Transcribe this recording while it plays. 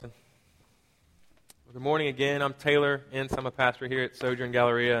Good morning again. I'm Taylor Ince. I'm a pastor here at Sojourn,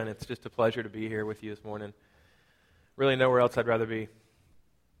 Galleria, and it's just a pleasure to be here with you this morning. Really nowhere else I'd rather be.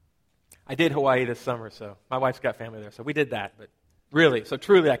 I did Hawaii this summer, so my wife's got family there, so we did that. But really, so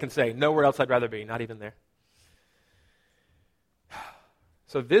truly I can say nowhere else I'd rather be, not even there.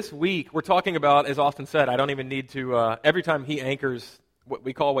 So this week we're talking about, as Austin said, I don't even need to, every time he anchors, what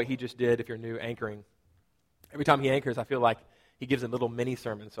we call what he just did if you're new, anchoring. Every time he anchors, I feel like he gives a little mini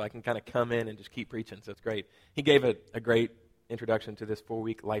sermon so I can kind of come in and just keep preaching, so it's great. He gave a great introduction to this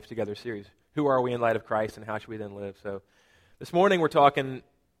 4-week Life Together series. Who are we in light of Christ, and how should we then live? So this morning we're talking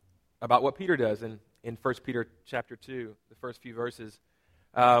about what Peter does in 1 Peter chapter 2, the first few verses.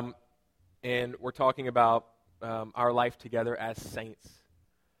 And we're talking about our life together as saints,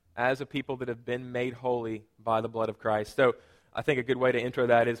 as a people that have been made holy by the blood of Christ. So I think a good way to intro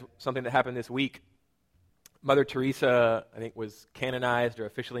that is something that happened this week. Mother Teresa, I think, was canonized or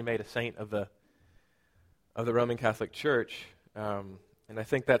officially made a saint of the Roman Catholic Church. And I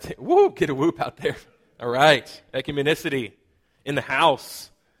think that's it. Woo, get a whoop out there. All right. Ecumenicity in the house.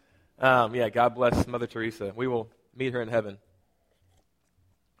 God bless Mother Teresa. We will meet her in heaven,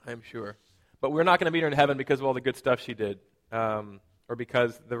 I'm sure. But we're not going to meet her in heaven because of all the good stuff she did, or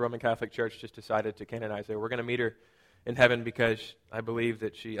because the Roman Catholic Church just decided to canonize her. We're going to meet her in heaven because I believe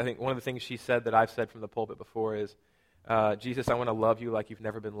that I think one of the things she said that I've said from the pulpit before is, Jesus, I want to love you like you've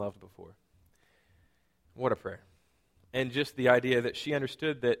never been loved before. What a prayer. And just the idea that she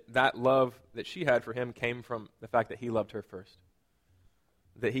understood that love that she had for him came from the fact that he loved her first.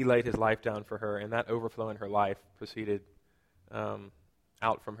 That he laid his life down for her, and that overflow in her life proceeded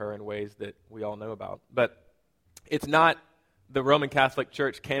out from her in ways that we all know about. But it's not the Roman Catholic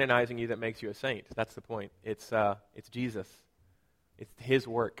Church canonizing you that makes you a saint. That's the point. It's Jesus. It's his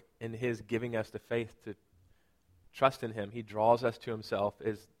work and his giving us the faith to trust in him. He draws us to himself,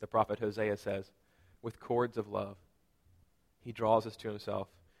 as the prophet Hosea says, with cords of love. He draws us to himself,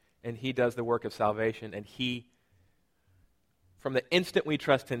 and he does the work of salvation, and he, from the instant we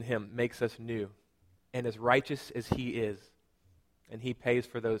trust in him, makes us new and as righteous as he is. And he pays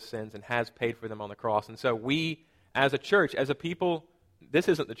for those sins and has paid for them on the cross. And so we, as a church, as a people, this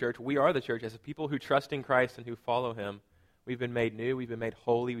isn't the church, we are the church, as a people who trust in Christ and who follow him, we've been made new, we've been made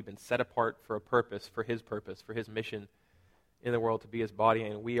holy, we've been set apart for a purpose, for his mission in the world to be his body,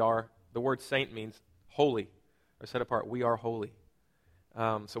 and we are, the word saint means holy, or set apart, we are holy.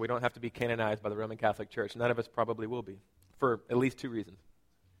 So we don't have to be canonized by the Roman Catholic Church. None of us probably will be, for at least 2 reasons.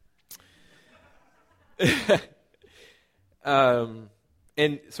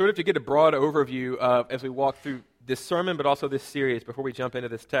 And sort of to get a broad overview as we walk through this sermon, but also this series, before we jump into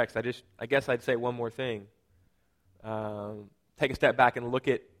this text, I guess I'd say one more thing. Take a step back and look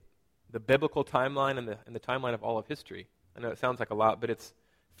at the biblical timeline and the timeline of all of history. I know it sounds like a lot, but it's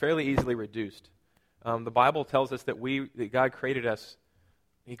fairly easily reduced. The Bible tells us that God created us.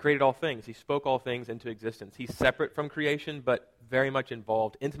 He created all things. He spoke all things into existence. He's separate from creation, but very much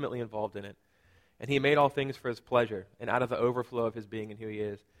involved, intimately involved in it. And he made all things for his pleasure and out of the overflow of his being and who he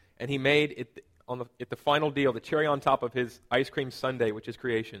is. And he made it at the final deal, the cherry on top of his ice cream sundae, which is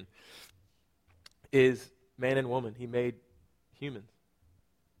creation, is man and woman. He made humans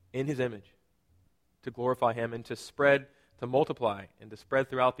in his image to glorify him and to multiply and to spread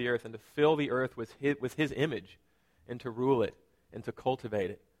throughout the earth and to fill the earth with his image and to rule it and to cultivate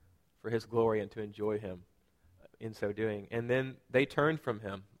it for his glory and to enjoy him in so doing. And then they turned from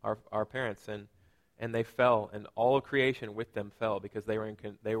him, our parents, and they fell, and all of creation with them fell because they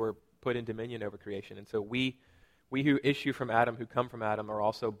were put in dominion over creation. And so we who issue from Adam, who come from Adam, are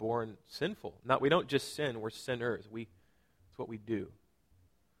also born sinful. We don't just sin, we're sinners. It's what we do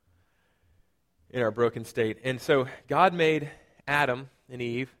in our broken state. And so God made Adam and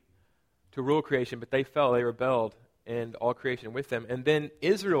Eve to rule creation, but they fell, they rebelled, and all creation with them. And then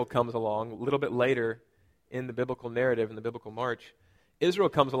Israel comes along a little bit later in the biblical narrative, in the biblical march. Israel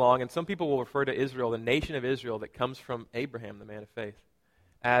comes along, and some people will refer to Israel, the nation of Israel that comes from Abraham, the man of faith,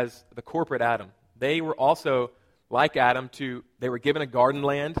 as the corporate Adam. They were also, like Adam, they were given a garden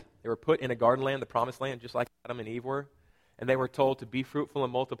land. They were put in a garden land, the promised land, just like Adam and Eve were. And they were told to be fruitful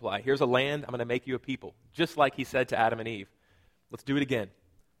and multiply. Here's a land, I'm going to make you a people. Just like he said to Adam and Eve. Let's do it again.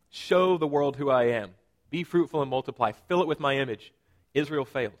 Show the world who I am. Be fruitful and multiply. Fill it with my image. Israel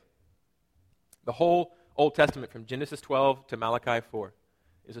failed. The whole Old Testament, from Genesis 12 to Malachi 4,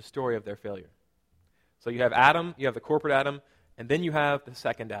 is a story of their failure. So you have Adam, you have the corporate Adam, and then you have the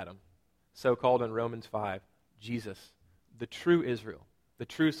second Adam, so-called in Romans 5, Jesus, the true Israel, the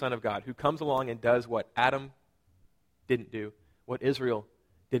true Son of God, who comes along and does what Adam didn't do, what Israel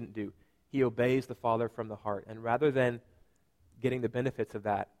didn't do. He obeys the Father from the heart, and rather than getting the benefits of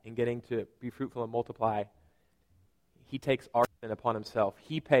that and getting to be fruitful and multiply, he takes our sin upon himself.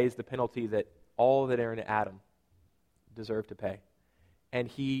 He pays the penalty that all that Aaron and Adam deserve to pay. And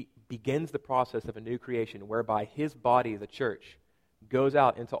he begins the process of a new creation whereby his body, the church, goes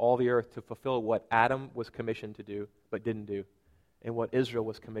out into all the earth to fulfill what Adam was commissioned to do but didn't do, and what Israel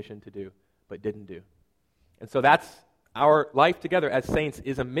was commissioned to do but didn't do. And so that's our life together as saints,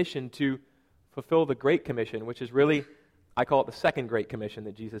 is a mission to fulfill the Great Commission, which is really, I call it the second Great Commission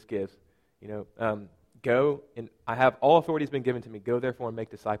that Jesus gives. Go, and I have all authority has been given to me. Go therefore and make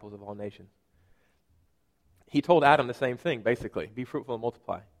disciples of all nations. He told Adam the same thing, basically. Be fruitful and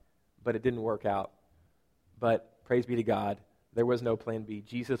multiply. But it didn't work out. But praise be to God, there was no plan B.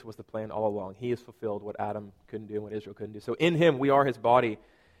 Jesus was the plan all along. He has fulfilled what Adam couldn't do and what Israel couldn't do. So in him, we are his body.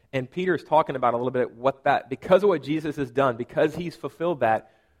 And Peter's talking about a little bit what that, because of what Jesus has done, because he's fulfilled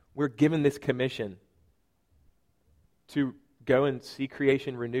that, we're given this commission to go and see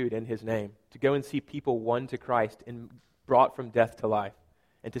creation renewed in his name, to go and see people won to Christ and brought from death to life,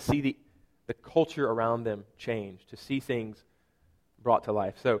 and to see the culture around them change, to see things brought to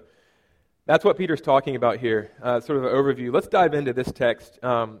life. So that's what Peter's talking about here, sort of an overview. Let's dive into this text.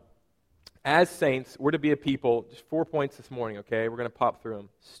 As saints, we're to be a people, just 4 points this morning, okay? We're going to pop through them.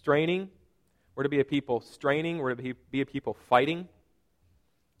 Straining, we're to be a people straining, we're to be a people fighting,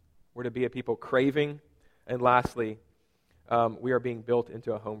 we're to be a people craving, and lastly, we are being built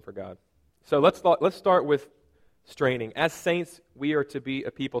into a home for God. So let's start with straining. As saints, we are to be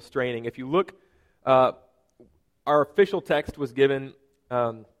a people straining. If you look, our official text was given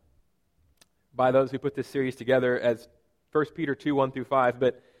by those who put this series together as 1 Peter 2, 1 through 5,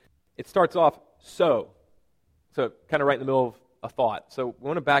 but it starts off so kind of right in the middle of a thought. So we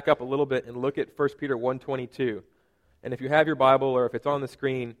want to back up a little bit and look at 1 Peter 1:22. And if you have your Bible or if it's on the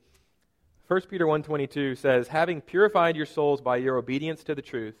screen, 1 Peter 1:22 says, having purified your souls by your obedience to the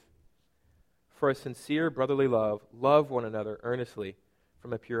truth, for a sincere brotherly love, love one another earnestly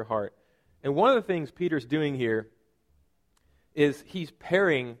from a pure heart. And one of the things Peter's doing here is he's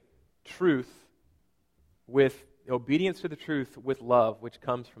pairing truth with obedience to the truth with love, which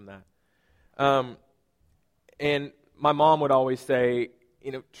comes from that. And my mom would always say,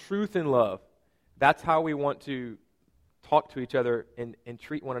 truth and love, that's how we want to talk to each other and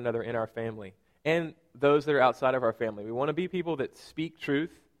treat one another in our family and those that are outside of our family. We want to be people that speak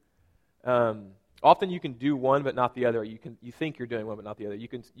truth. Often you can do one but not the other. You think you're doing one but not the other. You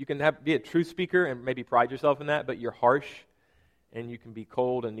can be a truth speaker and maybe pride yourself in that, but you're harsh and you can be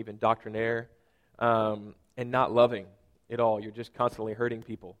cold and even doctrinaire and not loving at all. You're just constantly hurting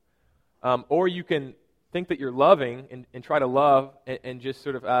people. Or you can think that you're loving and try to love and just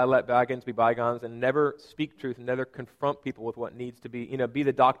sort of let bygones be bygones and never speak truth and never confront people with what needs to be. Be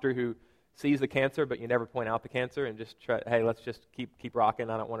the doctor who sees the cancer, but you never point out the cancer and just try, hey, let's just keep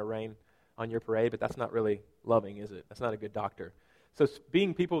rocking. I don't want to rain on your parade, but that's not really loving, is it? That's not a good doctor. So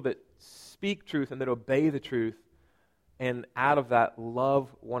being people that speak truth and that obey the truth and out of that love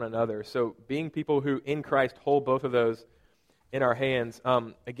one another. So being people who in Christ hold both of those in our hands.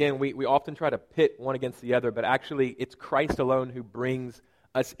 Again, we often try to pit one against the other, but actually it's Christ alone who brings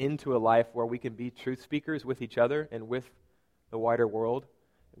us into a life where we can be truth speakers with each other and with the wider world,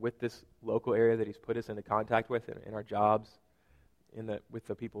 with this local area that he's put us into contact with in our jobs, with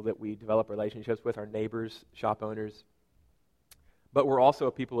the people that we develop relationships with, our neighbors, shop owners. But we're also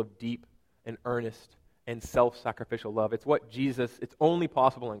a people of deep and earnest and self-sacrificial love. It's only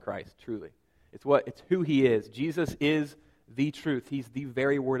possible in Christ, truly. It's who he is. Jesus is the truth. He's the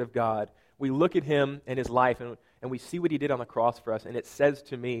very Word of God. We look at him and his life, and we see what he did on the cross for us, and it says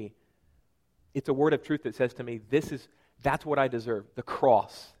to me, it's a word of truth that says to me, that's what I deserve, the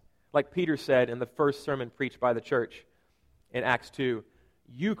cross. Like Peter said in the first sermon preached by the church in Acts 2,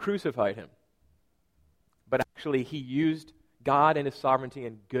 you crucified him. But actually, he used God and his sovereignty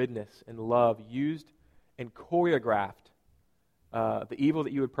and goodness and love, used and choreographed the evil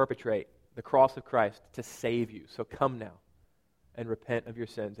that you would perpetrate, the cross of Christ, to save you. So come now and repent of your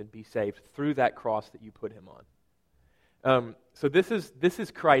sins and be saved through that cross that you put him on. So this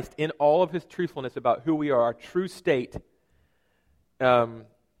is Christ in all of his truthfulness about who we are, our true state. And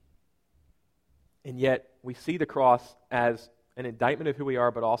yet we see the cross as an indictment of who we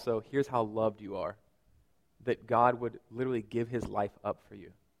are, but also here's how loved you are, that God would literally give his life up for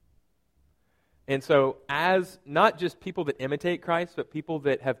you. And so as not just people that imitate Christ, but people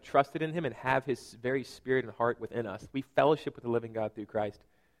that have trusted in him and have his very spirit and heart within us, we fellowship with the living God through Christ.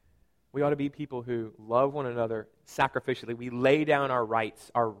 We ought to be people who love one another sacrificially. We lay down our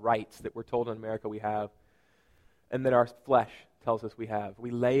rights that we're told in America we have, and that our flesh tells us we have. We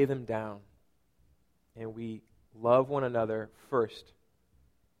lay them down, and we love one another first,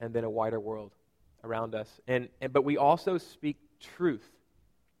 and then a wider world around us. But we also speak truth,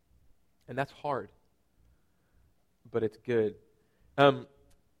 and that's hard, but it's good. The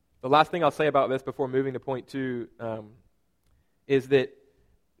last thing I'll say about this before moving to point 2 is that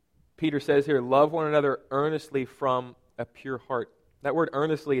Peter says here, love one another earnestly from a pure heart. That word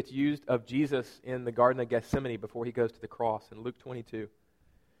earnestly, it's used of Jesus in the Garden of Gethsemane before he goes to the cross in Luke 22.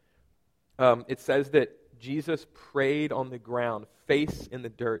 It says that Jesus prayed on the ground, face in the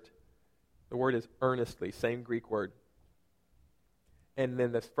dirt. The word is earnestly, same Greek word. And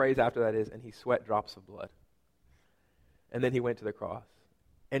then the phrase after that is, and he sweat drops of blood. And then he went to the cross.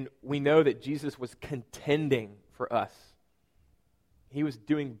 And we know that Jesus was contending for us. He was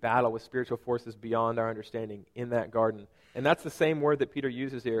doing battle with spiritual forces beyond our understanding in that garden. And that's the same word that Peter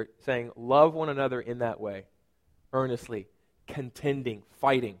uses here, saying, love one another in that way. Earnestly, contending,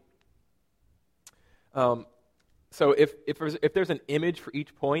 fighting. So if there's an image for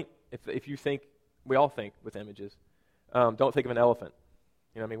each point, if you think, we all think with images. Don't think of an elephant.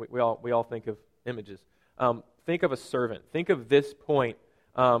 You know what I mean? We all think of images. Think of a servant. Think of this point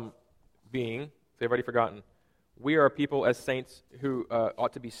being, they've already forgotten, we are people as saints who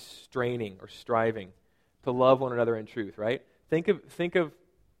ought to be straining or striving to love one another in truth, right? Think of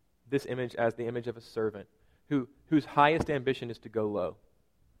this image as the image of a servant whose highest ambition is to go low,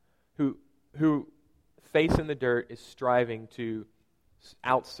 who face in the dirt is striving to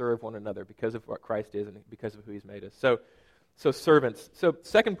outserve one another because of what Christ is and because of who he's made us. So servants. So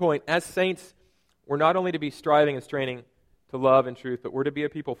second point, as saints, we're not only to be striving and straining to love and truth, but we're to be a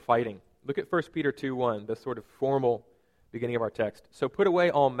people fighting. Look at 1 Peter 2:1, the sort of formal beginning of our text. So put away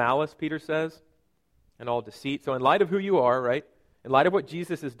all malice, Peter says, and all deceit. So in light of who you are, right? In light of what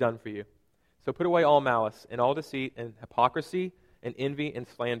Jesus has done for you. So put away all malice and all deceit and hypocrisy and envy and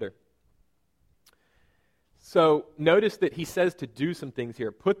slander. So notice that he says to do some things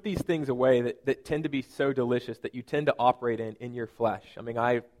here. Put these things away that tend to be so delicious that you tend to operate in your flesh. I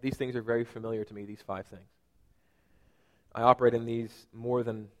mean, these things are very familiar to me, these 5 things. I operate in these more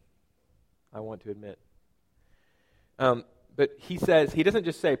than I want to admit. But he says, he doesn't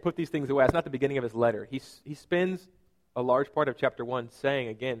just say, put these things away. That's not the beginning of his letter. He spends a large part of chapter 1 saying,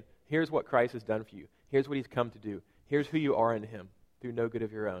 again, here's what Christ has done for you. Here's what he's come to do. Here's who you are in him through no good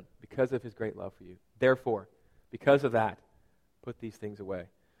of your own because of his great love for you. Therefore, because of that, put these things away.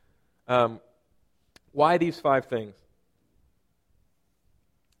 Why these 5 things?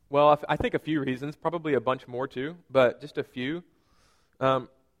 Well, I think a few reasons, probably a bunch more too, but just a few.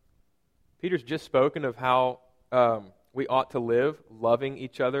 Peter's just spoken of how we ought to live loving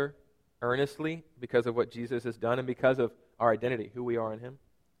each other earnestly because of what Jesus has done and because of our identity, who we are in him.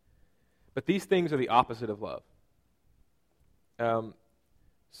 But these things are the opposite of love.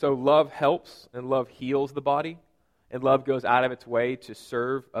 So love helps and love heals the body, and love goes out of its way to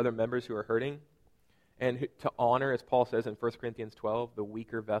serve other members who are hurting and to honor, as Paul says in 1 Corinthians 12, the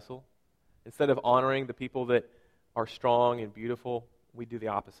weaker vessel. Instead of honoring the people that are strong and beautiful, we do the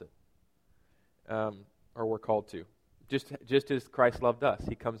opposite, or we're called to. Just as Christ loved us,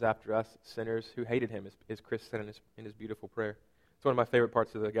 he comes after us, sinners who hated him, as Chris said in his beautiful prayer. It's one of my favorite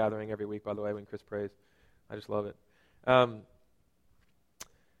parts of the gathering every week, by the way, when Chris prays. I just love it.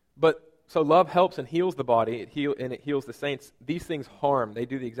 So love helps and heals the body, it heals the saints. These things harm. They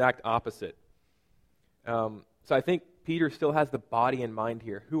do the exact opposite. So I think Peter still has the body in mind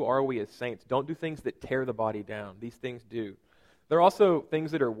here. Who are we as saints? Don't do things that tear the body down. These things do. There are also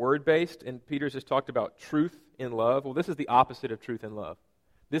things that are word-based, and Peter's just talked about truth in love. Well, this is the opposite of truth in love.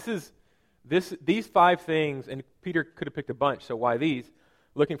 These 5 things, and Peter could have picked a bunch, so why these?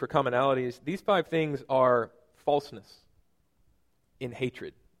 Looking for commonalities. These 5 things are falseness in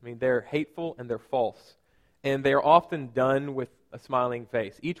hatred. I mean, they're hateful and they're false. And they're often done with a smiling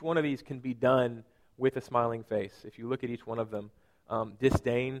face. Each one of these can be done with a smiling face. If you look at each one of them,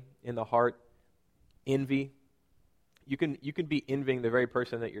 disdain in the heart, envy. You can be envying the very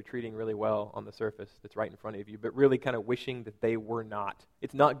person that you're treating really well on the surface that's right in front of you, but really kind of wishing that they were not.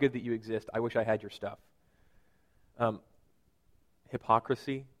 It's not good that you exist. I wish I had your stuff.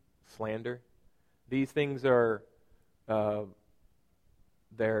 Hypocrisy, slander. These things are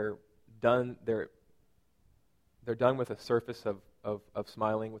they're done with a surface of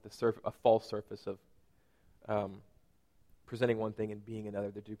smiling, with a false surface of presenting one thing and being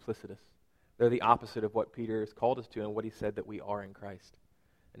another. They're duplicitous. They're the opposite of what Peter has called us to and what he said that we are in Christ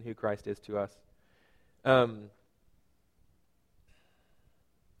and who Christ is to us. And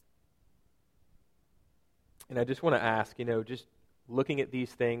I just want to ask, just looking at these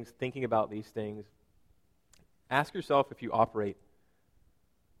things, thinking about these things, ask yourself if you operate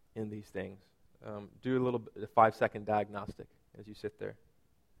in these things. Do a 5-second diagnostic as you sit there.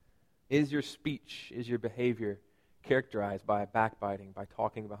 Is your speech, is your behavior characterized by backbiting, by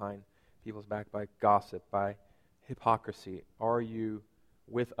talking behind people's back, by gossip, by hypocrisy? Are you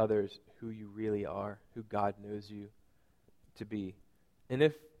with others who you really are, who God knows you to be? And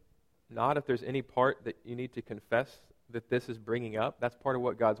if not, if there's any part that you need to confess that this is bringing up, that's part of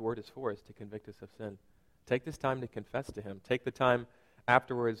what God's word is for, is to convict us of sin. Take this time to confess to him. Take the time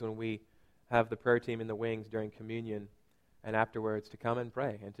afterwards when we have the prayer team in the wings during communion, and afterwards to come and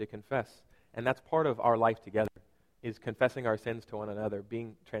pray and to confess. And that's part of our life together, is confessing our sins to one another,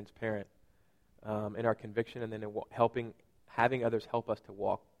 being transparent in our conviction, and then having others help us to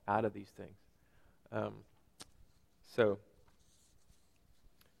walk out of these things. So,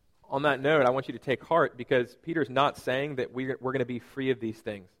 on that note, I want you to take heart, because Peter's not saying that we're going to be free of these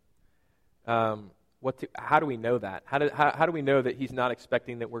things. How do we know that? How do we know that he's not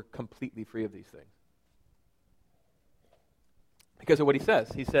expecting that we're completely free of these things? Because of what he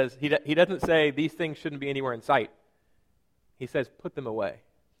says. He doesn't say these things shouldn't be anywhere in sight. He says put them away.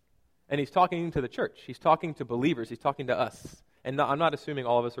 And he's talking to the church. He's talking to believers. He's talking to us. And I'm not assuming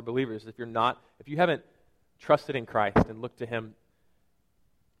all of us are believers. If you haven't trusted in Christ and looked to him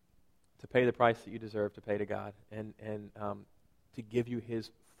to pay the price that you deserve to pay to God, and to give you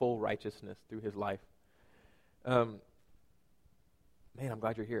his full righteousness through his life. Man, I'm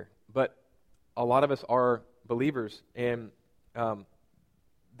glad you're here. But a lot of us are believers, and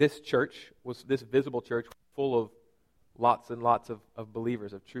this visible church, full of lots and lots of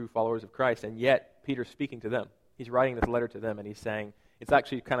believers, of true followers of Christ, and yet Peter's speaking to them. He's writing this letter to them, and he's saying, it's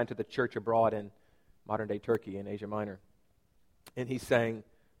actually kind of to the church abroad in modern-day Turkey and Asia Minor. And he's saying,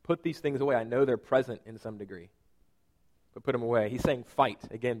 put these things away. I know they're present in some degree, but put them away. He's saying fight.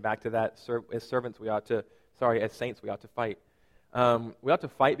 Again, back to that, as saints, we ought to fight. We ought to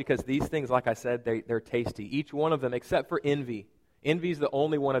fight because these things, like I said, they're tasty. Each one of them, except for envy. Envy is the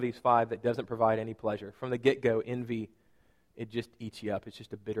only one of these 5 that doesn't provide any pleasure. From the get-go, envy, it just eats you up. It's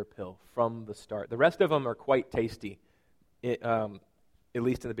just a bitter pill from the start. The rest of them are quite tasty, at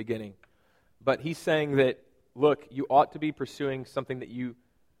least in the beginning. But he's saying that, look, you ought to be pursuing something that you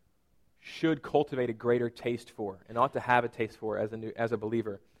should cultivate a greater taste for, and ought to have a taste for as a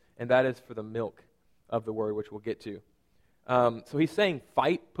believer, and that is for the milk of the word, which we'll get to. So he's saying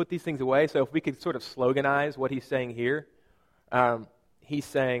fight, put these things away. So if we could sort of sloganize what he's saying here, he's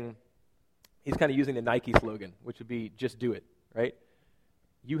kind of using the Nike slogan, which would be just do it, right?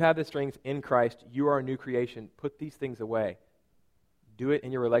 You have the strength in Christ. You are a new creation. Put these things away. Do it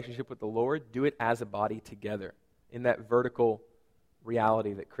in your relationship with the Lord. Do it as a body together in that vertical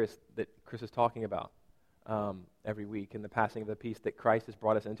reality that Chris is talking about every week, in the passing of the peace, that Christ has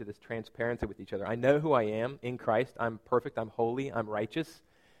brought us into this transparency with each other. I know who I am in Christ. I'm perfect. I'm holy. I'm righteous.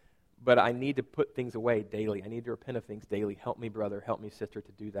 But I need to put things away daily. I need to repent of things daily. Help me, brother. Help me, sister,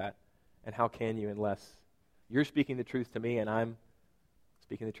 to do that. And how can you unless you're speaking the truth to me and I'm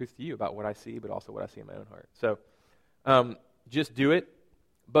speaking the truth to you about what I see, but also what I see in my own heart. So just do it.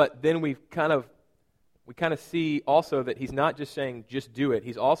 But then we kind of see also that he's not just saying just do it.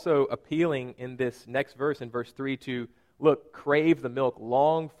 He's also appealing in this next verse, in verse 3, to, look, crave the milk,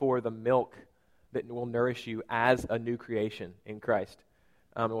 long for the milk that will nourish you as a new creation in Christ.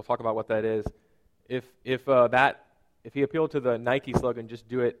 And we'll talk about what that is. If he appealed to the Nike slogan, just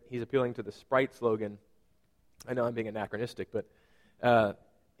do it, he's appealing to the Sprite slogan. I know I'm being anachronistic, but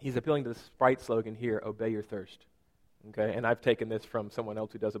he's appealing to the Sprite slogan here, obey your thirst. Okay, and I've taken this from someone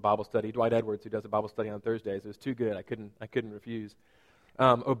else who does a Bible study, Dwight Edwards, who does a Bible study on Thursdays. It was too good. I couldn't refuse.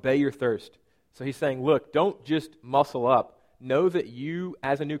 Obey your thirst. So he's saying, look, don't just muscle up. Know that you,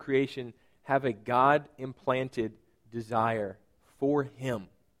 as a new creation, have a God-implanted desire for him.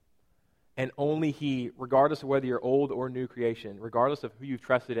 And only he, regardless of whether you're old or new creation, regardless of who you've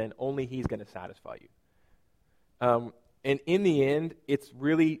trusted in, only he's going to satisfy you. And in the end, it's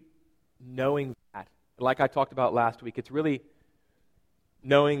really knowing that. Like I talked about last week, it's really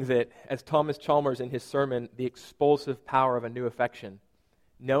knowing that, as Thomas Chalmers in his sermon, the expulsive power of a new affection,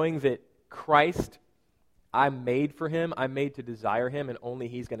 knowing that Christ, I'm made for him, I'm made to desire him, and only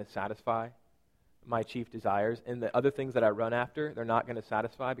he's going to satisfy my chief desires. And the other things that I run after, they're not going to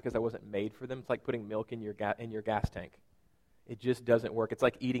satisfy because I wasn't made for them. It's like putting milk in your gas tank. It just doesn't work. It's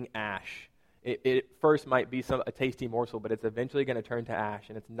like eating ash. It first might be a tasty morsel, but it's eventually going to turn to ash,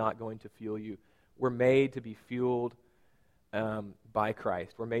 and it's not going to fuel you. We're made to be fueled by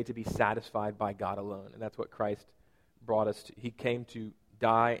Christ. We're made to be satisfied by God alone, and that's what Christ brought us to. He came to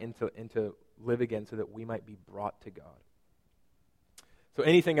die and to live again so that we might be brought to God. So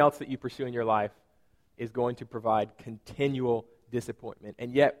anything else that you pursue in your life is going to provide continual disappointment.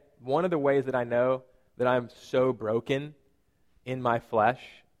 And yet, one of the ways that I know that I'm so broken in my flesh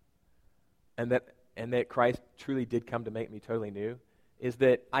and that Christ truly did come to make me totally new is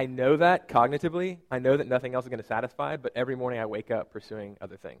that I know that cognitively. I know that nothing else is going to satisfy, but every morning I wake up pursuing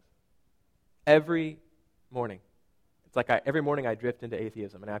other things. Every morning. It's like every morning I drift into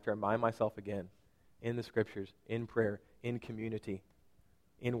atheism, and I have to remind myself again in the Scriptures, in prayer, in community,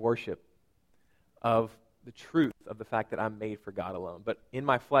 in worship, of the truth of the fact that I'm made for God alone. But in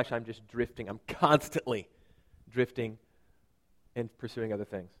my flesh, I'm just drifting. I'm constantly drifting and pursuing other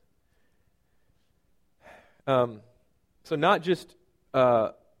things. So not just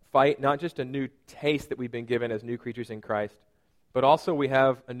not just a new taste that we've been given as new creatures in Christ, but also we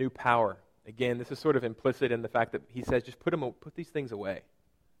have a new power. Again, this is sort of implicit in the fact that he says, just put these things away,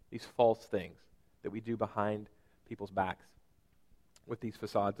 these false things that we do behind people's backs with these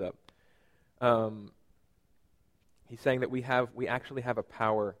facades up. He's saying that we actually have a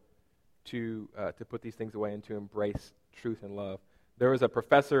power to put these things away and to embrace truth and love. There was a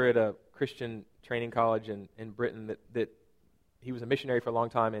professor at a Christian training college in Britain that he was a missionary for a long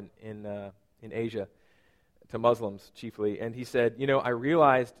time in Asia to Muslims chiefly, and he said, I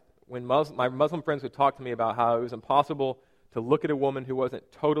realized when my Muslim friends would talk to me about how it was impossible to look at a woman who wasn't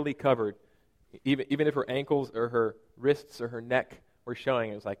totally covered, even if her ankles or her wrists or her neck were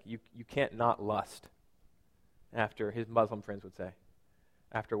showing, it was like you can't not lust. After his Muslim friends would say,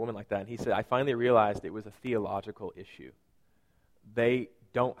 after a woman like that. And he said, I finally realized it was a theological issue. They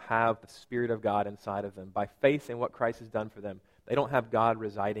don't have the Spirit of God inside of them. By faith in what Christ has done for them, they don't have God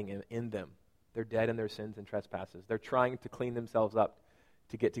residing in them. They're dead in their sins and trespasses. They're trying to clean themselves up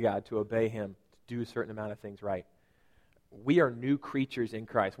to get to God, to obey Him, to do a certain amount of things right. We are new creatures in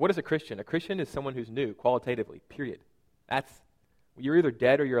Christ. What is a Christian? A Christian is someone who's new, qualitatively, period. You're either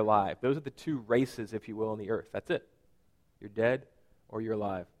dead or you're alive. Those are the two races, if you will, on the earth. That's it. You're dead or you're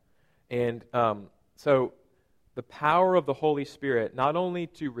alive. And so the power of the Holy Spirit, not only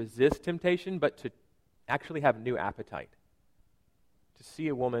to resist temptation, but to actually have new appetite. To see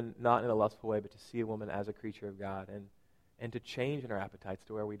a woman not in a lustful way, but to see a woman as a creature of God. And to change in our appetites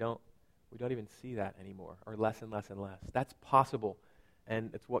to where we don't even see that anymore, or less and less and less. That's possible,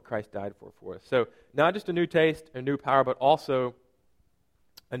 and it's what Christ died for us. So not just a new taste, a new power, but also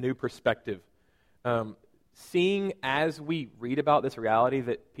a new perspective. Seeing as we read about this reality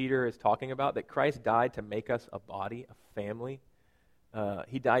that Peter is talking about, that Christ died to make us a body, a family.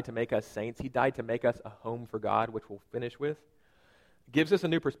 He died to make us saints. He died to make us a home for God, which we'll finish with. Gives us a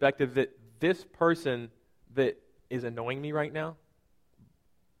new perspective that this person that is annoying me right now,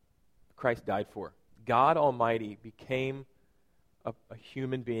 Christ died for. God Almighty became a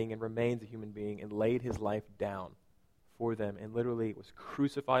human being and remains a human being and laid his life down for them and literally was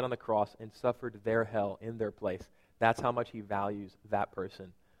crucified on the cross and suffered their hell in their place. That's how much he values that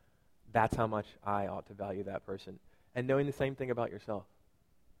person. That's how much I ought to value that person. And knowing the same thing about yourself.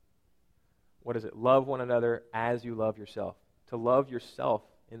 What is it? Love one another as you love yourself. To love yourself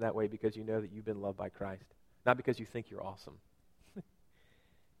in that way because you know that you've been loved by Christ. Not because you think you're awesome.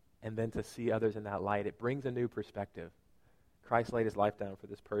 And then to see others in that light, it brings a new perspective. Christ laid his life down for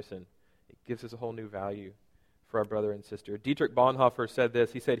this person. It gives us a whole new value for our brother and sister. Dietrich Bonhoeffer said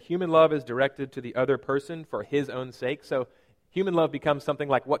this. He said, human love is directed to the other person for his own sake. So human love becomes something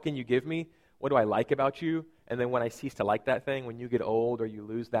like, what can you give me? What do I like about you? And then when I cease to like that thing, when you get old or you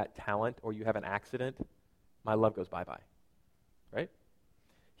lose that talent or you have an accident, my love goes bye-bye. Right?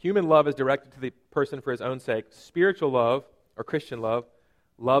 Human love is directed to the person for his own sake. Spiritual love, or Christian love,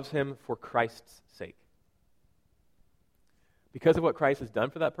 loves him for Christ's sake. Because of what Christ has done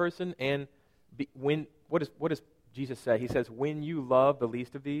for that person, and what does Jesus say? He says, when you love the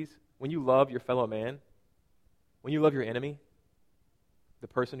least of these, when you love your fellow man, when you love your enemy, the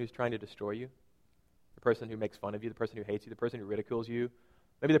person who's trying to destroy you, the person who makes fun of you, the person who hates you, the person who ridicules you,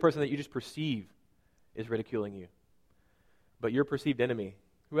 maybe the person that you just perceive is ridiculing you. But your perceived enemy,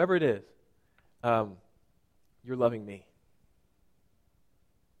 whoever it is, you're loving me.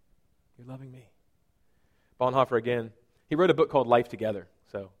 You're loving me. Bonhoeffer, again, he wrote a book called Life Together.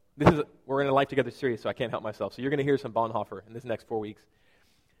 So we're in a Life Together series, so I can't help myself. So you're going to hear some Bonhoeffer in this next 4 weeks.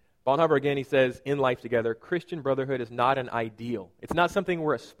 Bonhoeffer, again, he says, in Life Together, Christian brotherhood is not an ideal. It's not something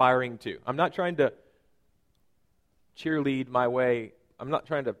we're aspiring to. I'm not trying to cheerlead my way. I'm not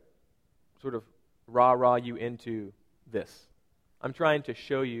trying to sort of rah-rah you into this. I'm trying to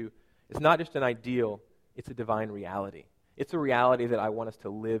show you it's not just an ideal, it's a divine reality. It's a reality that I want us to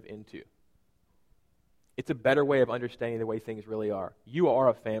live into. It's a better way of understanding the way things really are. You are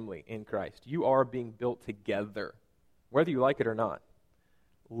a family in Christ. You are being built together, whether you like it or not.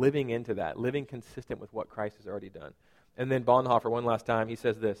 Living into that, living consistent with what Christ has already done. And then Bonhoeffer, one last time, he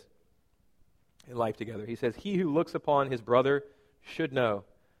says this in Life Together. He says, "He who looks upon his brother should know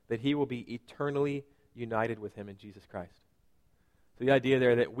that he will be eternally united with him in Jesus Christ." So the idea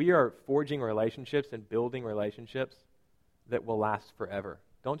there that we are forging relationships and building relationships that will last forever.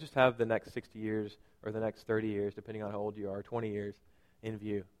 Don't just have the next 60 years or the next 30 years, depending on how old you are, 20 years in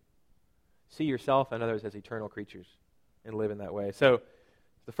view. See yourself and others as eternal creatures and live in that way. So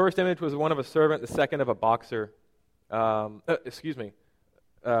the first image was one of a servant, the second of a boxer. I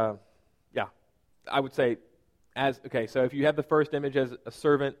would say so if you have the first image as a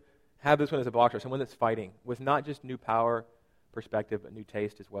servant, have this one as a boxer, someone that's fighting with not just new power, perspective, but new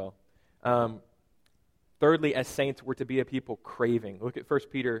taste as well. Thirdly, as saints, we're to be a people craving. Look at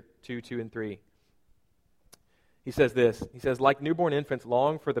 1 Peter 2 and 3. He says this. He says, "Like newborn infants,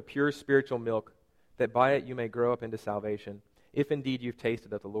 long for the pure spiritual milk, that by it you may grow up into salvation, if indeed you've tasted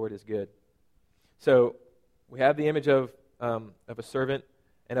that the Lord is good." So we have the image of a servant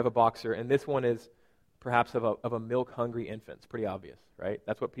and of a boxer, and this one is perhaps of a milk-hungry infant. It's pretty obvious, right?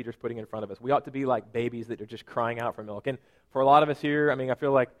 That's what Peter's putting in front of us. We ought to be like babies that are just crying out for milk. And for a lot of us here, I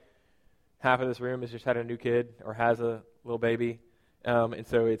feel like half of this room has just had a new kid or has a little baby, and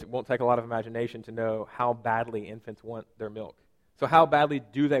so it won't take a lot of imagination to know how badly infants want their milk. So how badly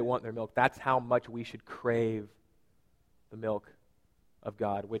do they want their milk? That's how much we should crave the milk of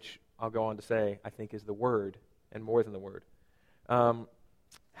God, which I'll go on to say I think is the Word and more than the Word.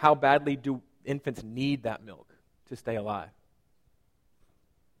 How badly do infants need that milk to stay alive?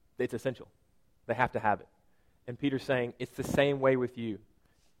 It's essential. They have to have it. And Peter's saying it's the same way with you.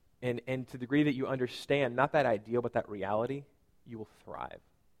 And to the degree that you understand, not that ideal, but that reality, you will thrive.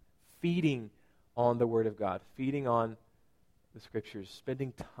 Feeding on the Word of God, feeding on the Scriptures,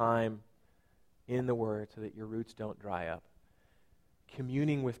 spending time in the Word so that your roots don't dry up.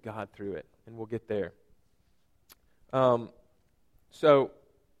 Communing with God through it, and we'll get there. So,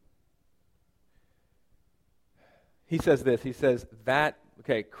 he says this, he says that,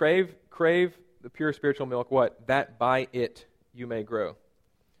 crave the pure spiritual milk, what? That by it you may grow.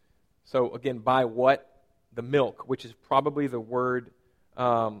 So again, by what? The milk, which is probably the word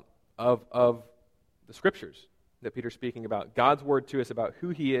of the Scriptures that Peter's speaking about. God's word to us about who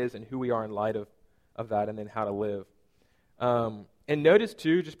he is and who we are in light of that, and then how to live. And notice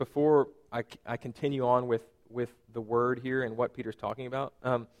too, just before I continue on with the word here and what Peter's talking about,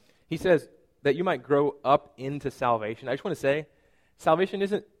 he says that you might grow up into salvation. I just want to say, salvation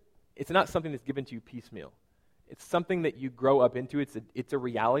it's not something that's given to you piecemeal. It's something that you grow up into. It's a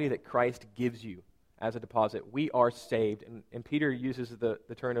reality that Christ gives you as a deposit. We are saved. And Peter uses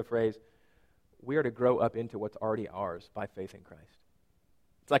the turn of phrase, we are to grow up into what's already ours by faith in Christ.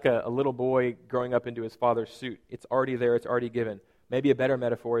 It's like a little boy growing up into his father's suit. It's already there. It's already given. Maybe a better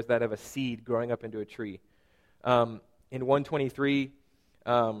metaphor is that of a seed growing up into a tree. In 123,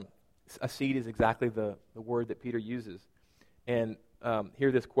 a seed is exactly the word that Peter uses. And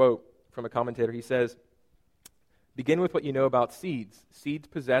hear this quote from a commentator. He says, "Begin with what you know about seeds. Seeds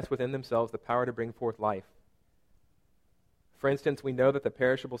possess within themselves the power to bring forth life. For instance, we know that the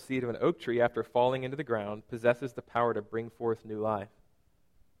perishable seed of an oak tree, after falling into the ground, possesses the power to bring forth new life.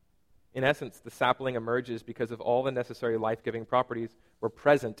 In essence, the sapling emerges because of all the necessary life-giving properties were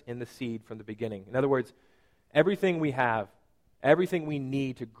present in the seed from the beginning." In other words, everything we have, everything we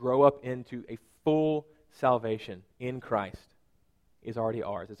need to grow up into a full salvation in Christ is already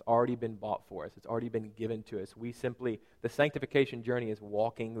ours. It's already been bought for us. It's already been given to us. The sanctification journey is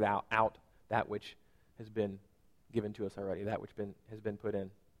walking out that which has been given to us already, that which has been put in.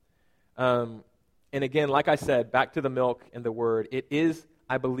 And again, like I said, back to the milk and the word, it is,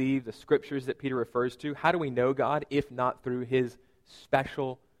 I believe, the Scriptures that Peter refers to. How do we know God if not through his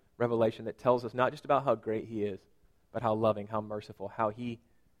special revelation that tells us not just about how great he is, but how loving, how merciful, how he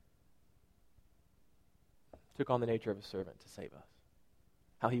took on the nature of a servant to save us,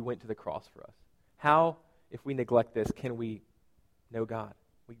 how he went to the cross for us. How, if we neglect this, can we know God?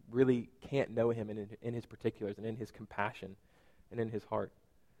 We really can't know him in his particulars and in his compassion and in his heart.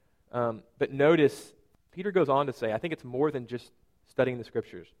 But notice, Peter goes on to say, I think it's more than just studying the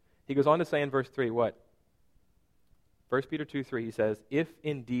Scriptures. He goes on to say in verse 3, what? 1 Peter 2:3, he says, "If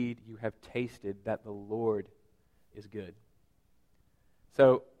indeed you have tasted that the Lord is good."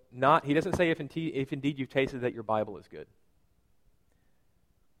 So, he doesn't say if indeed you've tasted that your Bible is good.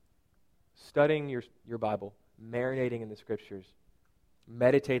 Studying your Bible, marinating in the Scriptures,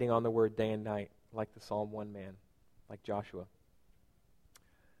 meditating on the Word day and night, like the Psalm 1 man, like Joshua,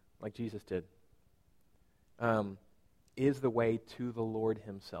 like Jesus did, is the way to the Lord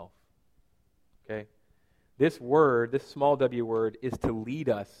himself. Okay? This word, this small w word, is to lead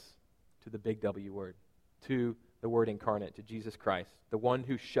us to the big W word, to the Word incarnate, to Jesus Christ, the one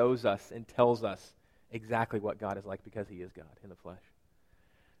who shows us and tells us exactly what God is like because he is God in the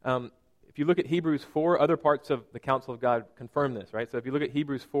flesh. If you look at Hebrews 4, other parts of the counsel of God confirm this, right? So if you look at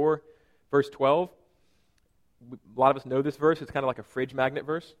Hebrews 4, verse 12, a lot of us know this verse. It's kind of like a fridge magnet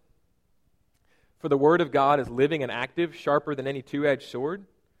verse. For the word of God is living and active, sharper than any two-edged sword,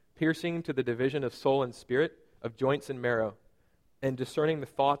 piercing to the division of soul and spirit, of joints and marrow, and discerning the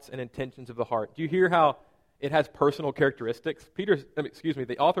thoughts and intentions of the heart. Do you hear how it has personal characteristics?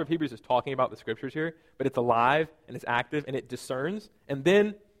 The author of Hebrews is talking about the scriptures here, but it's alive and it's active and it discerns. And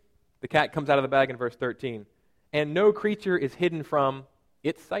then the cat comes out of the bag in verse 13. And no creature is hidden from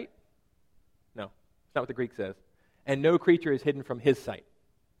its sight. No, it's not what the Greek says. And no creature is hidden from his sight.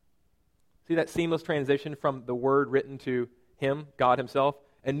 See that seamless transition from the word written to him, God himself?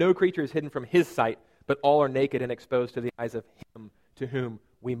 And no creature is hidden from his sight, but all are naked and exposed to the eyes of him to whom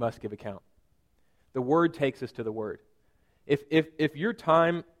we must give account. The word takes us to the word. If your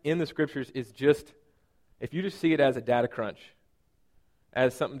time in the scriptures is just, if you just see it as a data crunch,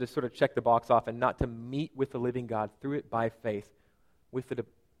 as something to sort of check the box off and not to meet with the living God through it by faith, with the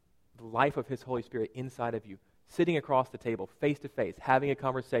life of his Holy Spirit inside of you, sitting across the table, face to face, having a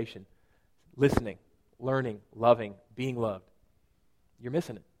conversation, listening, learning, loving, being loved, you're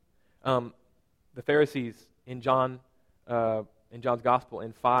missing it. The Pharisees in John's Gospel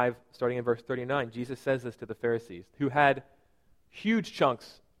in 5, starting in verse 39, Jesus says this to the Pharisees, who had huge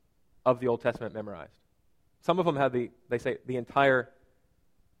chunks of the Old Testament memorized. Some of them had the entire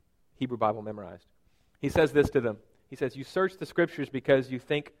Hebrew Bible memorized. He says this to them. He says, you search the Scriptures because you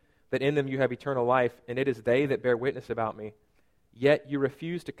think that in them you have eternal life, and it is they that bear witness about me. Yet you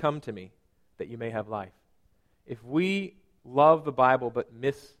refuse to come to me that you may have life. If we love the Bible but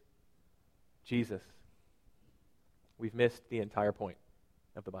miss Jesus, we've missed the entire point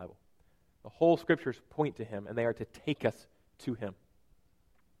of the Bible. The whole Scriptures point to him, and they are to take us to him.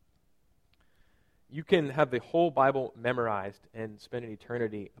 You can have the whole Bible memorized and spend an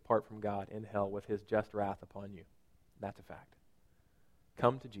eternity apart from God in hell with his just wrath upon you. That's a fact.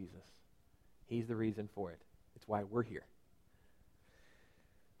 Come to Jesus. He's the reason for it. It's why we're here.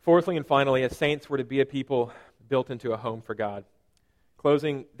 Fourthly and finally, as saints, we're to be a people built into a home for God.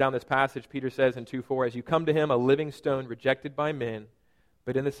 Closing down this passage, Peter says in 2:4, as you come to him, a living stone rejected by men,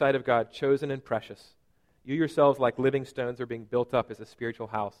 but in the sight of God, chosen and precious, you yourselves, like living stones, are being built up as a spiritual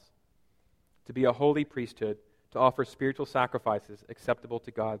house, to be a holy priesthood, to offer spiritual sacrifices acceptable to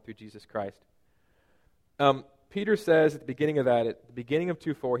God through Jesus Christ. Peter says at the beginning of that, at the beginning of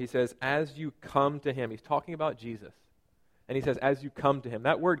 2:4, he says, as you come to him. He's talking about Jesus. And he says, as you come to him.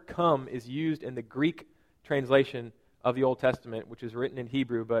 That word come is used in the Greek translation of the Old Testament, which is written in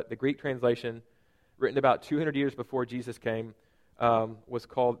Hebrew, but the Greek translation, written about 200 years before Jesus came, was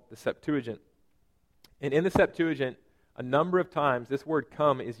called the Septuagint. And in the Septuagint, a number of times, this word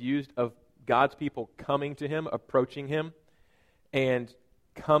come is used of God's people coming to him, approaching him, and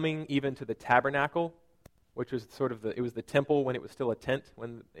coming even to the tabernacle, which was it was the temple when it was still a tent,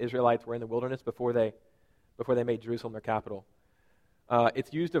 when the Israelites were in the wilderness before they made Jerusalem their capital.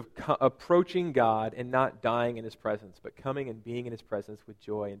 It's used of approaching God and not dying in his presence, but coming and being in his presence with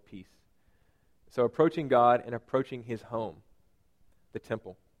joy and peace. So approaching God and approaching his home, the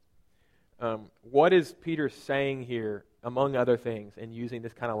temple. What is Peter saying here, among other things, in using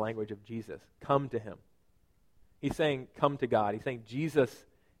this kind of language of Jesus? Come to him. He's saying, come to God. He's saying Jesus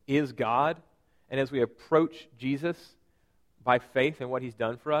is God, and as we approach Jesus by faith in what he's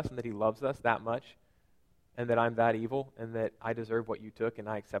done for us and that he loves us that much, and that I'm that evil, and that I deserve what you took, and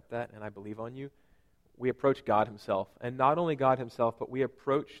I accept that, and I believe on you, we approach God himself. And not only God himself, but we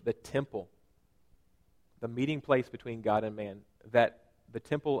approach the temple, the meeting place between God and man, that the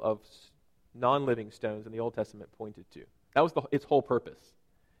temple of non-living stones in the Old Testament pointed to. That was its whole purpose.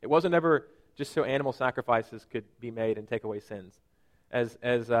 It wasn't ever just so animal sacrifices could be made and take away sins. As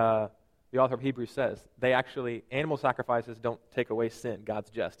the author of Hebrews says, animal sacrifices don't take away sin. God's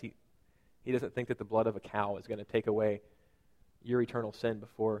just. He doesn't think that the blood of a cow is going to take away your eternal sin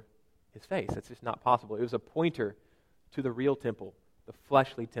before his face. It's just not possible. It was a pointer to the real temple, the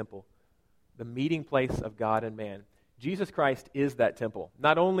fleshly temple, the meeting place of God and man. Jesus Christ is that temple.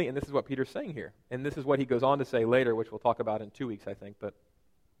 Not only, and this is what Peter's saying here, and this is what he goes on to say later, which we'll talk about in 2 weeks, I think, but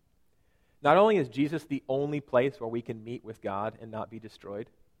not only is Jesus the only place where we can meet with God and not be destroyed,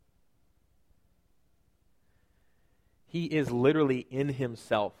 he is literally in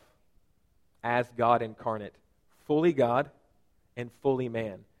himself as God incarnate, fully God and fully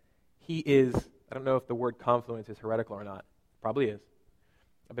man. He is, I don't know if the word confluence is heretical or not. Probably is.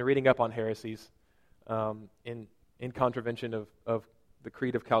 I've been reading up on heresies in contravention of the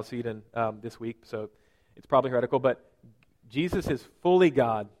Creed of Chalcedon this week. So it's probably heretical, but Jesus is fully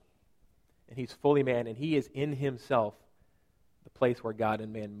God, and he's fully man, and he is in himself the place where God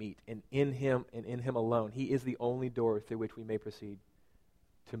and man meet. And in him alone, he is the only door through which we may proceed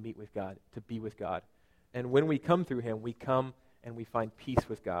to meet with God, to be with God. And when we come through him, we come and we find peace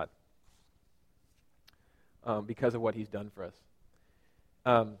with God because of what he's done for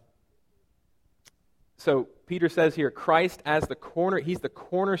us. So Peter says here, Christ as he's the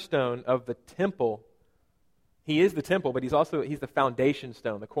cornerstone of the temple. He is the temple, but he's the foundation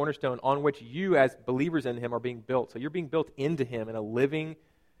stone, the cornerstone on which you as believers in him are being built. So you're being built into him in a living,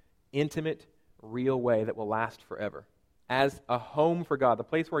 intimate, real way that will last forever. As a home for God, the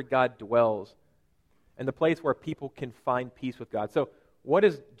place where God dwells, and the place where people can find peace with God. So what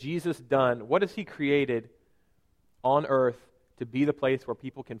has Jesus done? What has he created on earth to be the place where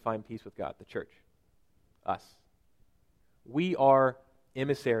people can find peace with God? The church. Us. We are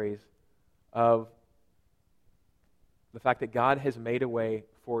emissaries of the fact that God has made a way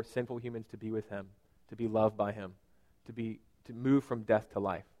for sinful humans to be with him, to be loved by him, to move from death to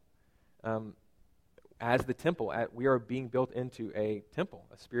life. As the temple, we are being built into a temple,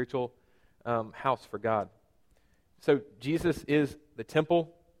 a spiritual house for God. So Jesus is the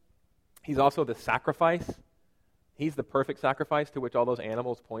temple. He's also the sacrifice. He's the perfect sacrifice to which all those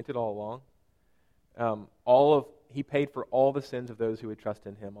animals pointed all along. He paid for all the sins of those who would trust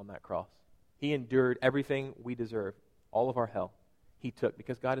in him on that cross. He endured everything we deserve, all of our hell. He took,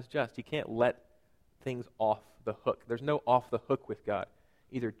 because God is just. He can't let things off the hook. There's no off the hook with God.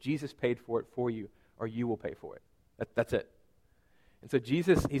 Either Jesus paid for it for you, or you will pay for it. That's it. And so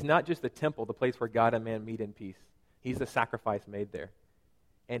Jesus, he's not just the temple, the place where God and man meet in peace. He's the sacrifice made there.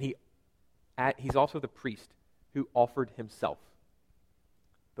 And he's also the priest who offered himself.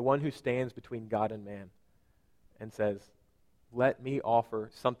 The one who stands between God and man and says, let me offer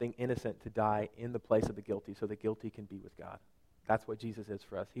something innocent to die in the place of the guilty so the guilty can be with God. That's what Jesus is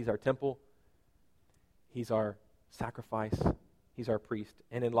for us. He's our temple. He's our sacrifice. He's our priest.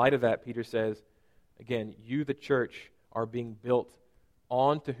 And in light of that, Peter says, again, you, the church, are being built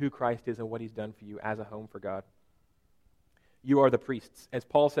onto who Christ is and what he's done for you as a home for God. You are the priests. As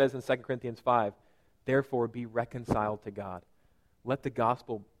Paul says in 2 Corinthians 5, therefore be reconciled to God. Let the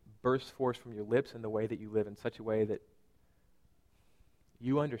gospel burst forth from your lips in the way that you live, in such a way that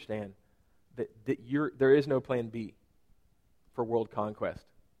you understand that there is no plan B for world conquest.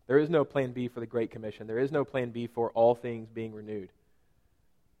 There is no plan B for the Great Commission. There is no plan B for all things being renewed.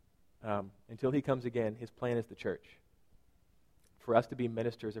 Until he comes again, his plan is the church. For us to be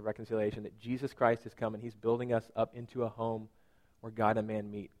ministers of reconciliation, that Jesus Christ has come and he's building us up into a home where God and man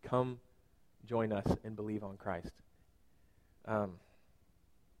meet. Come join us and believe on Christ. So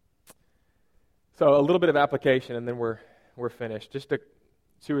a little bit of application, and then we're finished. Just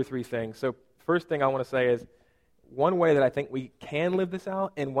two or three things. So first thing I want to say is, one way that I think we can live this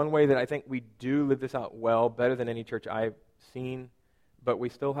out, and one way that I think we do live this out well, better than any church I've seen, but we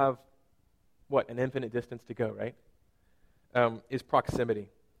still have, an infinite distance to go, right? Is proximity.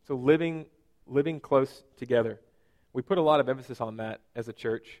 So living close together. We put a lot of emphasis on that as a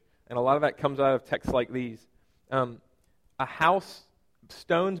church, and a lot of that comes out of texts like these. A house,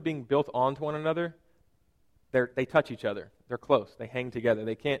 stones being built onto one another, they touch each other. They're close. They hang together.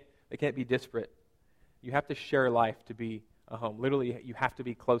 They can't be disparate. You have to share life to be a home. Literally, you have to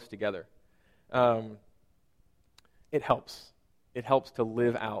be close together. It helps. It helps to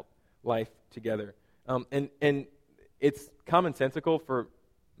live out life together. And it's commonsensical for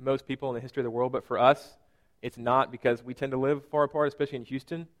most people in the history of the world, but for us, it's not, because we tend to live far apart, especially in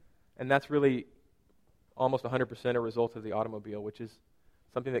Houston, and that's really almost 100% a result of the automobile, which is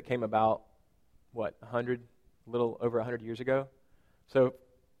something that came about, a little over 100 years ago. So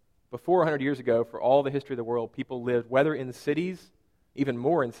before 100 years ago, for all the history of the world, people lived, whether in cities, even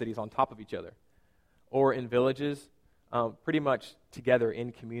more in cities on top of each other, or in villages, pretty much together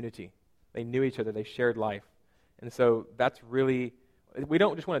in community. They knew each other. They shared life. And so that's really, we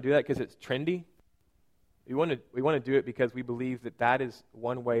don't just want to do that because it's trendy. We want to do it because we believe that is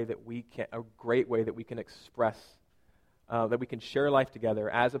one way that a great way that we can express, that we can share life together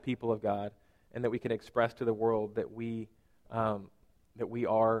as a people of God, and that we can express to the world that we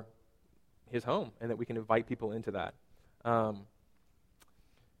are his home, and that we can invite people into that.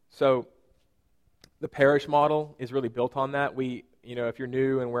 So the parish model is really built on that. If you're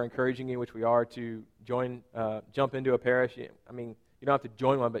new and we're encouraging you, which we are, to jump into a parish, you don't have to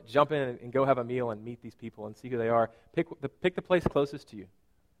join one, but jump in and go have a meal and meet these people and see who they are. Pick the place closest to you.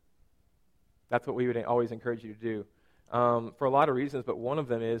 That's what we would always encourage you to do. For a lot of reasons, but one of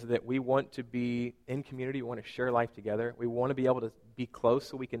them is that we want to be in community. We want to share life together. We want to be able to be close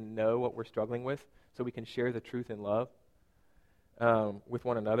so we can know what we're struggling with, so we can share the truth in love with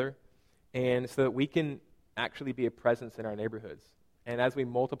one another, and so that we can actually be a presence in our neighborhoods. And as we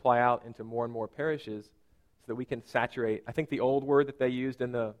multiply out into more and more parishes, so that we can saturate, I think the old word that they used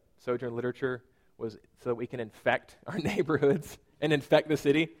in the Sojourn literature was so that we can infect our neighborhoods and infect the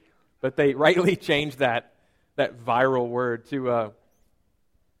city, but they rightly changed that viral word to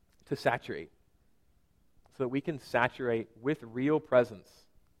saturate, so that we can saturate with real presence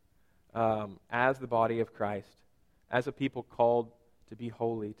as the body of Christ, as a people called to be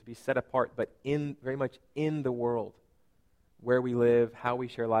holy, to be set apart, but very much in the world, where we live, how we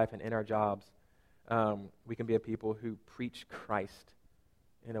share life, and in our jobs. We can be a people who preach Christ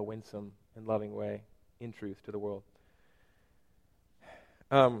in a winsome and loving way, in truth, to the world.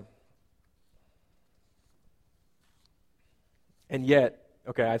 And yet,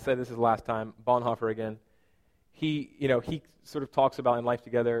 okay, I said this is the last time, Bonhoeffer again, he sort of talks about in Life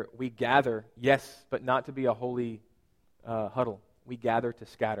Together, we gather, yes, but not to be a holy huddle. We gather to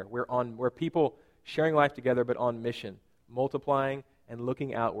scatter. We're people sharing life together, but on mission, multiplying and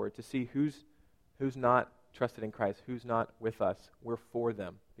looking outward to see who's not trusted in Christ, who's not with us. We're for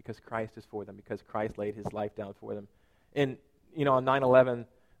them because Christ is for them, because Christ laid his life down for them. And, on 9/11,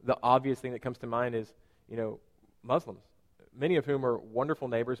 the obvious thing that comes to mind is, Muslims, many of whom are wonderful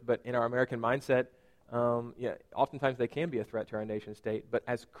neighbors, but in our American mindset, oftentimes they can be a threat to our nation state. But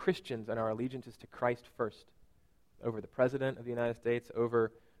as Christians, and our allegiance is to Christ first, over the President of the United States,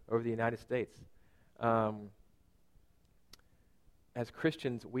 over the United States. As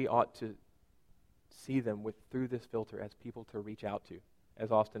Christians, we ought to see them through this filter as people to reach out to,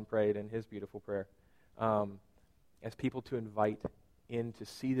 as Austin prayed in his beautiful prayer, as people to invite in to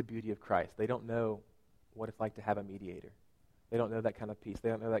see the beauty of Christ. They don't know what it's like to have a mediator. They don't know that kind of peace. They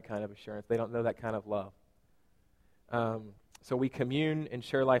don't know that kind of assurance. They don't know that kind of love. So we commune and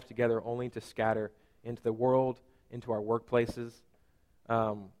share life together only to scatter into the world, into our workplaces,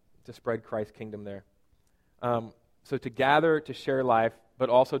 to spread Christ's kingdom there. So to gather, to share life, but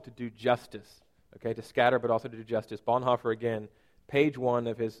also to do justice. Okay, to scatter, but also to do justice. Bonhoeffer, again, page 1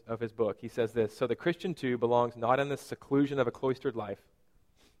 of his book, he says this: so the Christian too belongs not in the seclusion of a cloistered life,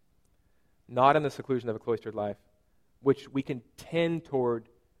 which we can tend toward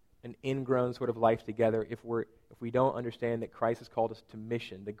an ingrown sort of life together if we don't understand that Christ has called us to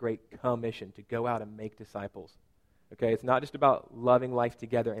mission, the great commission, to go out and make disciples. Okay, it's not just about loving life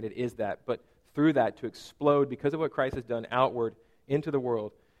together, and it is that, but through that to explode because of what Christ has done outward into the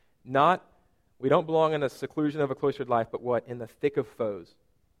world. We don't belong in the seclusion of a cloistered life, but what? In the thick of foes.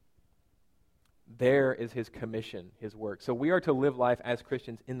 There is his commission, his work. So we are to live life as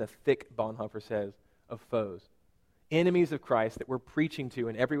Christians in the thick, Bonhoeffer says, of foes. Enemies of Christ that we're preaching to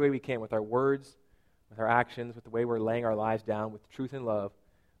in every way we can, with our words, with our actions, with the way we're laying our lives down, with truth and love,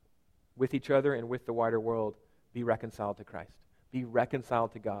 with each other and with the wider world. Be reconciled to Christ. Be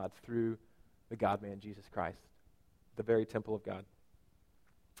reconciled to God through the God-man, Jesus Christ, the very temple of God.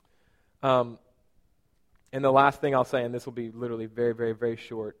 And the last thing I'll say, and this will be literally very, very, very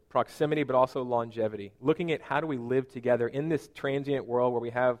short, proximity, but also longevity. Looking at how do we live together in this transient world where we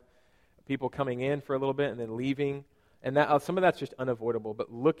have people coming in for a little bit and then leaving, and that some of that's just unavoidable, but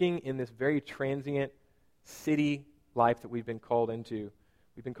looking in this very transient city life that we've been called into,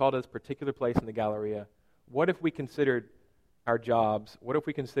 we've been called to this particular place in the Galleria. What if we considered our jobs, what if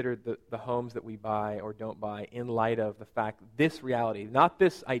we considered the homes that we buy or don't buy in light of the fact, this reality, not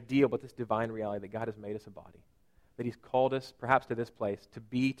this ideal, but this divine reality that God has made us a body, that he's called us perhaps to this place, to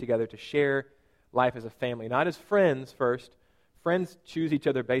be together, to share life as a family, not as friends first. Friends choose each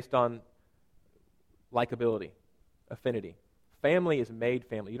other based on likability, affinity. Family is made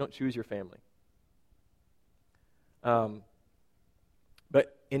family. You don't choose your family.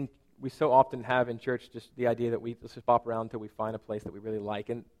 But we so often have in church just the idea that let's just bop around until we find a place that we really like.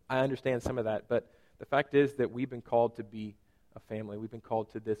 And I understand some of that, but the fact is that we've been called to be a family. We've been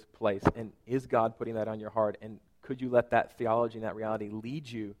called to this place. And is God putting that on your heart? And could you let that theology and that reality lead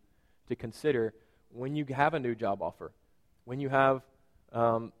you to consider when you have a new job offer, when you have,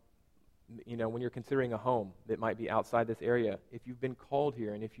 when you're considering a home that might be outside this area, if you've been called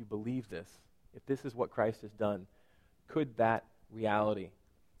here and if you believe this, if this is what Christ has done, could that reality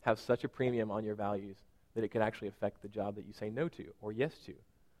have such a premium on your values that it could actually affect the job that you say no to or yes to,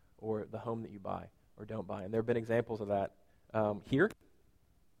 or the home that you buy or don't buy? And there have been examples of that here,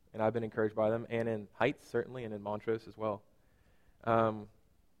 and I've been encouraged by them, and in Heights, certainly, and in Montrose as well. And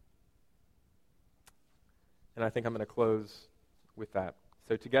I think I'm going to close with that.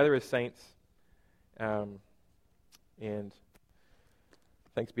 So together as saints, and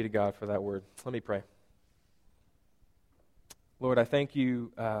thanks be to God for that word. Let me pray. Lord, I thank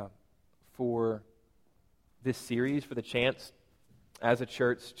you for this series, for the chance as a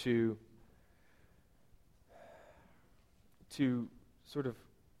church to sort of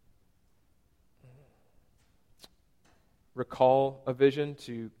recall a vision,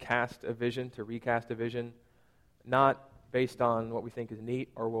 to cast a vision, to recast a vision, not based on what we think is neat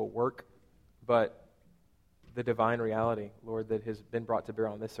or will work, but the divine reality, Lord, that has been brought to bear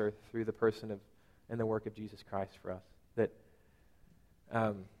on this earth through the person of and the work of Jesus Christ for us. That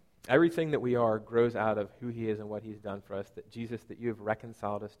everything that we are grows out of who he is and what he's done for us. That Jesus, that you have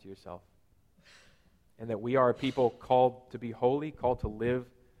reconciled us to yourself. And that we are a people called to be holy, called to live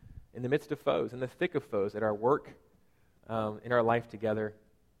in the midst of foes, in the thick of foes, at our work, in our life together,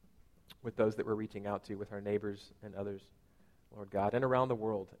 with those that we're reaching out to, with our neighbors and others, Lord God, and around the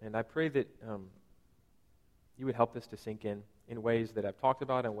world. And I pray that you would help this to sink in ways that I've talked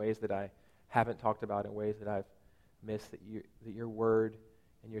about, in ways that I haven't talked about, in ways that I've missed, that your word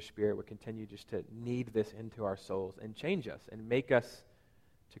and your spirit would continue just to knead this into our souls and change us and make us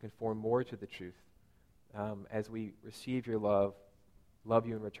to conform more to the truth as we receive your love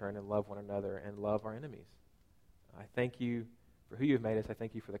you in return, and love one another, and love our enemies. I thank you for who you've made us. I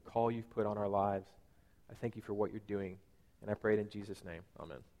thank you for the call you've put on our lives. I thank you for what you're doing. And I pray it in Jesus' name.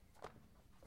 Amen.